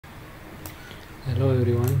Hello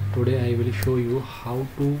everyone, today I will show you how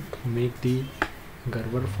to make the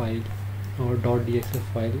Gerber file or .dxf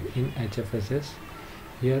file in HFSS.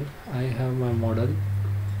 Here I have my model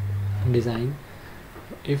design.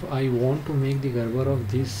 If I want to make the Gerber of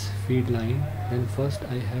this feed line, then first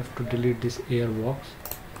I have to delete this air box.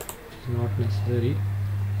 It's not necessary.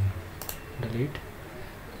 Delete.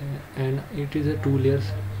 And it is a two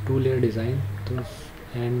layer design.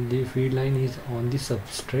 And the feed line is on the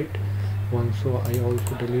substrate one, so I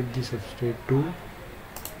also delete the substrate 2,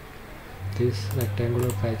 this rectangular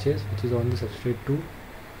patches which is on the substrate 2,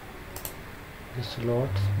 the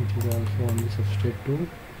slots which is also on the substrate 2,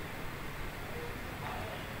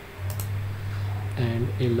 and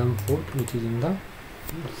a lump port which is in the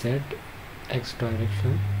ZX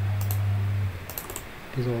direction,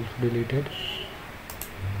 it is also deleted.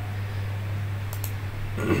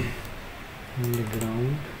 And the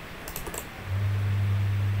ground.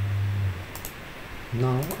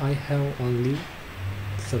 Now I have only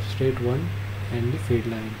substrate 1 and the feed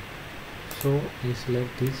line, so I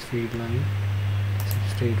select this feed line,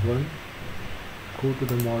 substrate 1, go to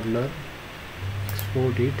the modeler,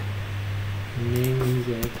 export it, name is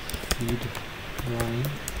as feed line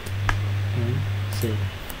and save.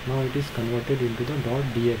 Now it is converted into the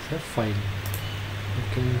 .dxf file. You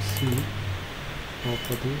can see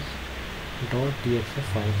properties .dxf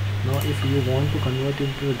file. Now if you want to convert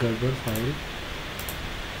into the Gerber file,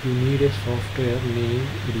 you need a software named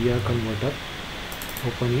RIA converter.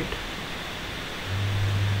 Open it,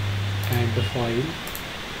 add the file,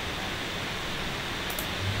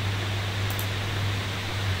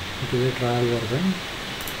 it is a trial version.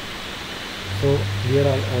 So here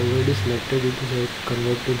I already selected it to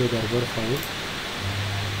convert to the Gerber file.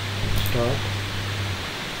 Start.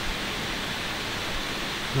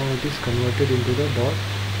 Now it is converted into the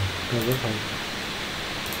Gerber file.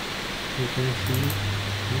 You can see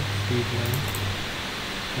feed line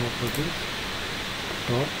properties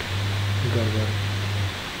 .gerber.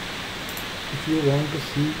 If you want to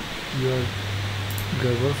see your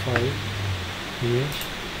Gerber file image,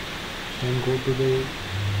 then go to the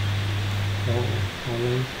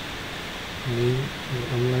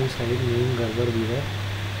online site name Gerber viewer,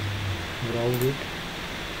 browse it.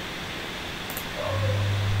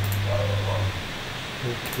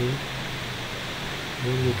 Okay,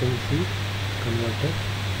 then you can see converted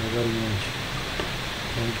Gerber image.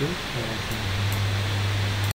 Thank you for watching.